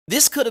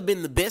This could have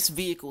been the best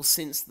vehicle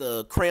since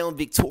the Crown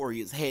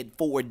Victorias had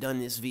Ford done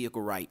this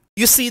vehicle right.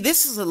 You see,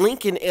 this is a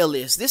Lincoln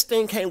LS. This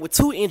thing came with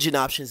two engine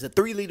options, a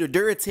 3-liter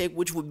Duratec,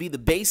 which would be the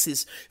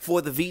basis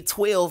for the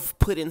V12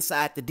 put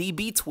inside the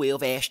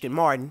DB12 Aston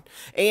Martin,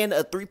 and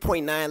a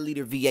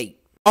 3.9-liter V8.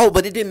 Oh,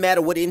 but it didn't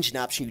matter what engine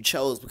option you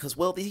chose because,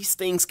 well, these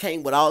things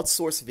came with all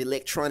sorts of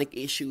electronic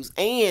issues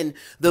and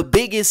the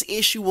biggest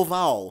issue of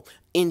all,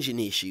 engine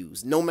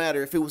issues. No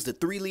matter if it was the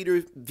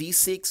 3-liter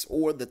V6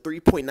 or the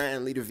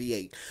 3.9-liter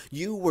V8,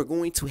 you were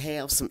going to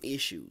have some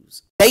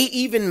issues. They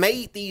even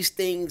made these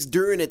things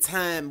during a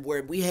time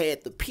where we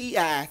had the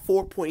PI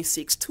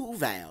 4.62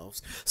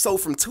 valves. So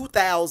from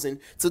 2000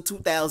 to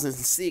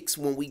 2006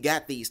 when we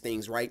got these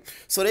things, right?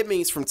 So that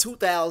means from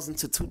 2000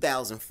 to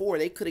 2004,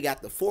 they could have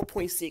got the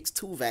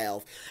 4.62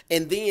 valve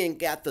and then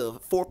got the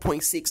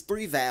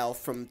 4.63 valve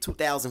from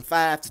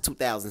 2005 to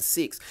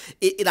 2006.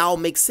 It all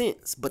makes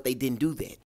sense, but they didn't do that.